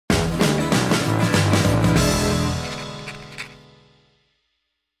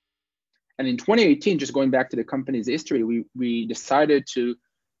And in 2018, just going back to the company's history, we decided to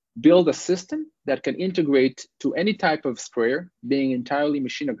build a system that can integrate to any type of sprayer, being entirely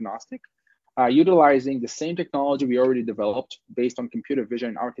machine agnostic, utilizing the same technology we already developed based on computer vision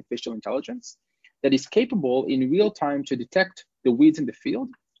and artificial intelligence that is capable in real time to detect the weeds in the field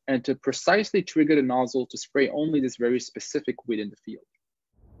and to precisely trigger the nozzle to spray only this very specific weed in the field.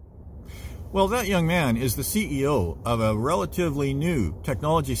 Well, that young man is the CEO of a relatively new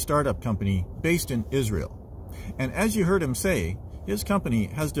technology startup company based in Israel. And as you heard him say, his company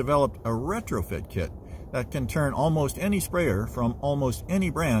has developed a retrofit kit that can turn almost any sprayer from almost any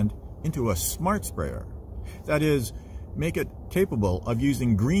brand into a smart sprayer. That is, make it capable of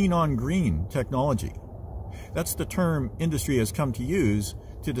using green-on-green technology. That's the term industry has come to use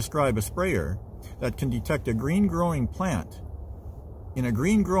to describe a sprayer that can detect a green-growing plant in a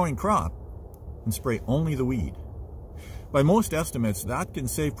green-growing crop and spray only the weed. By most estimates, that can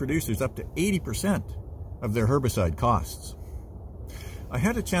save producers up to 80% of their herbicide costs. I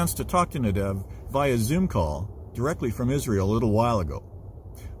had a chance to talk to Nadav via Zoom call directly from Israel a little while ago.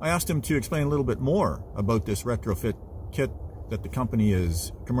 I asked him to explain a little bit more about this retrofit kit that the company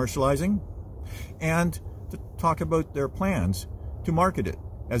is commercializing and to talk about their plans to market it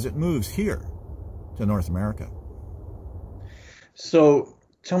as it moves here to North America. So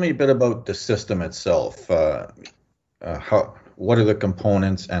tell me a bit about the system itself. What are the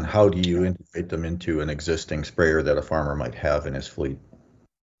components and how do you integrate them into an existing sprayer that a farmer might have in his fleet?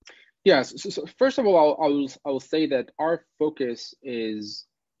 Yes. So first of all, I will say that our focus is,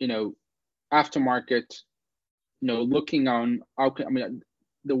 aftermarket, looking on,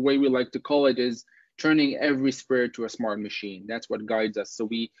 the way we like to call it is turning every sprayer to a smart machine. That's what guides us. So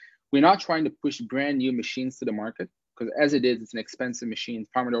we're not trying to push brand new machines to the market, because as it is, it's an expensive machine.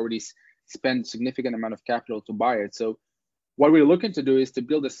 Farmers already spend a significant amount of capital to buy it. So what we're looking to do is to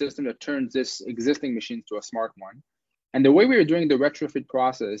build a system that turns this existing machine to a smart one. And the way we are doing the retrofit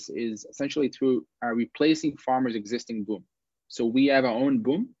process is essentially through replacing farmers' existing boom. So we have our own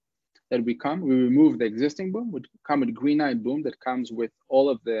boom that we remove the existing boom, we come with Greeneye boom that comes with all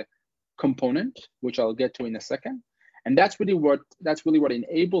of the component, which I'll get to in a second. And that's really what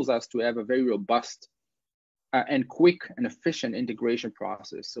enables us to have a very robust and quick and efficient integration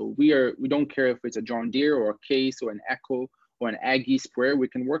process. So we don't care if it's a John Deere or a Case or an Echo or an Aggie sprayer, we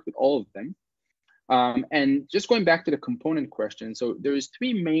can work with all of them. And just going back to the component question, so there's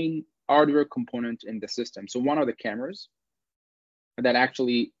three main hardware components in the system. So one are the cameras that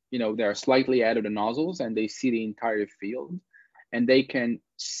actually, they are slightly out of the nozzles and they see the entire field and they can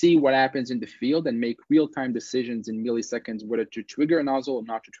see what happens in the field and make real-time decisions in milliseconds, whether to trigger a nozzle or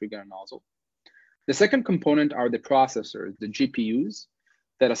not to trigger a nozzle. The second component are the processors, the GPUs,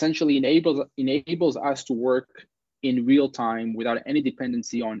 that essentially enables us to work in real time without any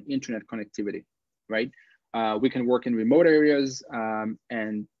dependency on internet connectivity, right? We can work in remote areas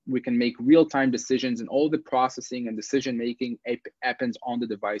and we can make real-time decisions, and all the processing and decision-making happens on the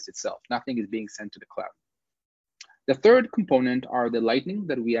device itself. Nothing is being sent to the cloud. The third component are the lighting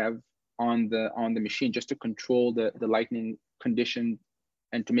that we have on the machine, just to control the lighting condition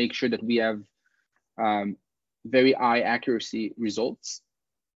and to make sure that we have very high accuracy results.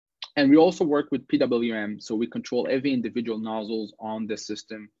 And we also work with PWM, so we control every individual nozzles on the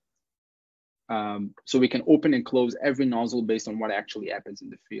system. So we can open and close every nozzle based on what actually happens in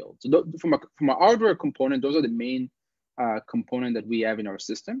the field. So from a hardware component, those are the main component that we have in our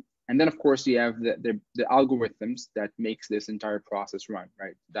system. And then of course you have the algorithms that makes this entire process run,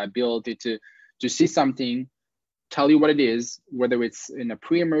 right? The ability to see something, tell you what it is, whether it's in a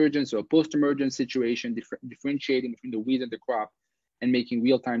pre-emergence or a post-emergence situation, differentiating between the weed and the crop, and making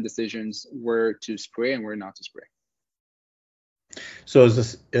real-time decisions where to spray and where not to spray. So is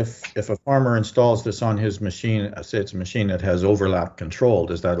this, if a farmer installs this on his machine, say it's a machine that has overlap control,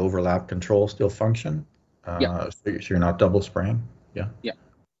 does that overlap control still function? Yeah. So you're not double spraying? Yeah. Yeah.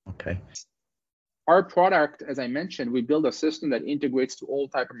 Okay. Our product, as I mentioned, we build a system that integrates to all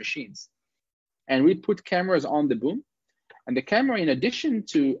type of machines. And we put cameras on the boom. And the camera, in addition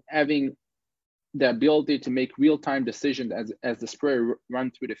to having the ability to make real-time decisions as the sprayer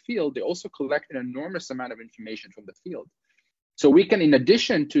runs through the field, they also collect an enormous amount of information from the field. So we can, in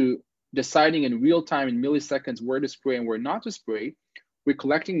addition to deciding in real time in milliseconds where to spray and where not to spray, we're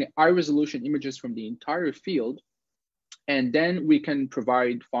collecting high resolution images from the entire field. And then we can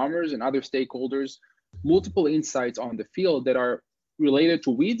provide farmers and other stakeholders multiple insights on the field that are related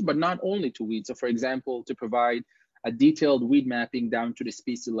to weeds, but not only to weeds. So for example, to provide a detailed weed mapping down to the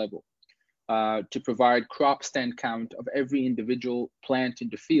species level, to provide crop stand count of every individual plant in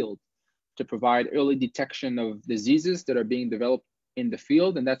the field, to provide early detection of diseases that are being developed in the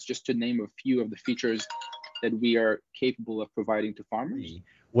field, and that's just to name a few of the features that we are capable of providing to farmers.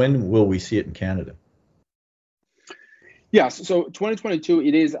 When will we see it in Canada? Yes, so 2022,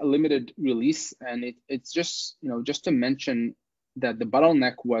 it is a limited release, and it's just, just to mention that the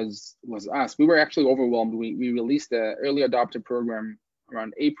bottleneck was us. We were actually overwhelmed. We released the early adopter program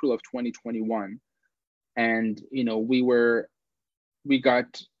around April of 2021, and we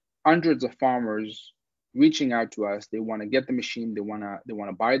got hundreds of farmers reaching out to us. They want to get the machine. They want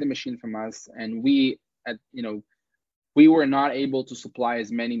to buy the machine from us, and we were not able to supply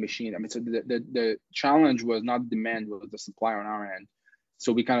as many machines. I mean, so the challenge was not demand, was the supply on our end.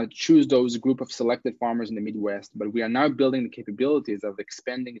 So we kind of choose those group of selected farmers in the Midwest, but we are now building the capabilities of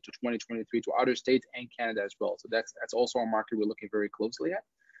expanding it to 2023 to other states and Canada as well. So that's also a market we're looking very closely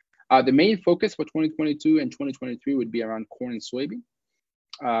at. The main focus for 2022 and 2023 would be around corn and soybean,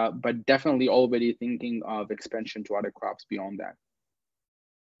 but definitely already thinking of expansion to other crops beyond that.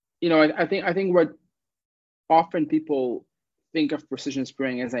 I think what often people think of precision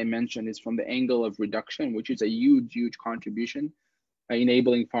spraying, as I mentioned, is from the angle of reduction, which is a huge contribution,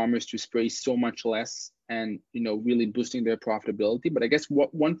 enabling farmers to spray so much less and really boosting their profitability. But I guess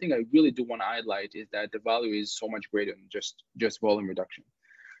one thing I really do want to highlight is that the value is so much greater than just volume reduction.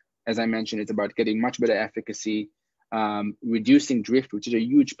 As I mentioned, it's about getting much better efficacy, reducing drift, which is a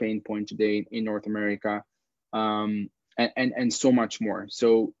huge pain point today in North America, and so much more.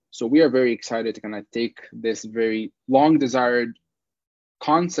 So we are very excited to kind of take this very long desired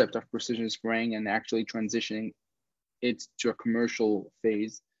concept of precision spraying and actually transitioning it to a commercial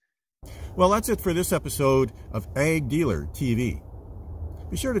phase. Well, that's it for this episode of AgDealerTV.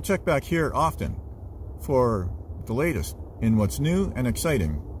 Be sure to check back here often for the latest in what's new and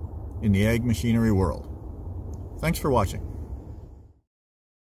exciting in the ag machinery world. Thanks for watching.